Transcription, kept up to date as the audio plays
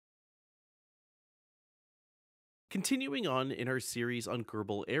Continuing on in our series on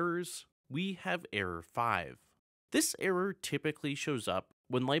GRBL errors, we have error 5. This error typically shows up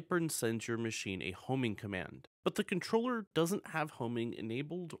when LightBurn sends your machine a homing command, but the controller doesn't have homing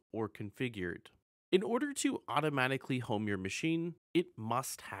enabled or configured. In order to automatically home your machine, it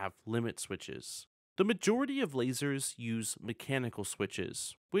must have limit switches. The majority of lasers use mechanical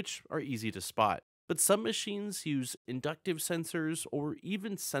switches, which are easy to spot, but some machines use inductive sensors or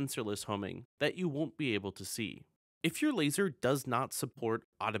even sensorless homing that you won't be able to see. If your laser does not support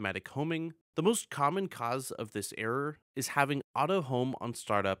automatic homing, the most common cause of this error is having auto home on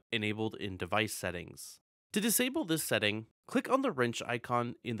startup enabled in device settings. To disable this setting, click on the wrench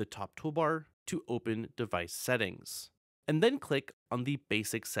icon in the top toolbar to open device settings, and then click on the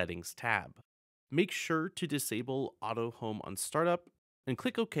basic settings tab. Make sure to disable auto home on startup and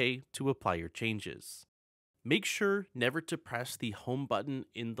click OK to apply your changes. Make sure never to press the home button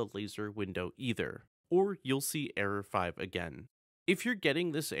in the laser window either, or you'll see error 5 again. If you're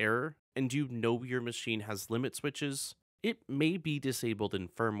getting this error and you know your machine has limit switches, it may be disabled in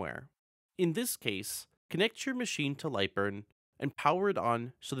firmware. In this case, connect your machine to LightBurn and power it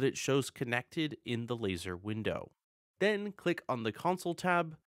on so that it shows connected in the laser window. Then click on the console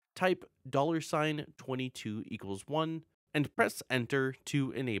tab, type $22 equals 1, and press enter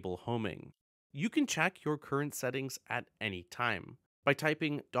to enable homing. You can check your current settings at any time by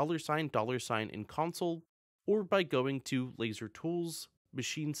typing $$ in console, or by going to Laser Tools,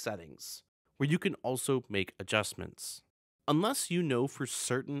 Machine Settings, where you can also make adjustments. Unless you know for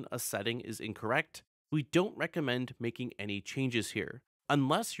certain a setting is incorrect, we don't recommend making any changes here,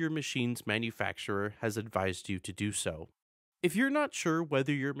 unless your machine's manufacturer has advised you to do so. If you're not sure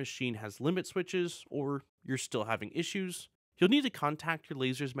whether your machine has limit switches or you're still having issues, you'll need to contact your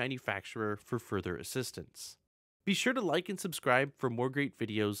laser's manufacturer for further assistance. Be sure to like and subscribe for more great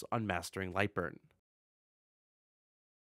videos on mastering LightBurn.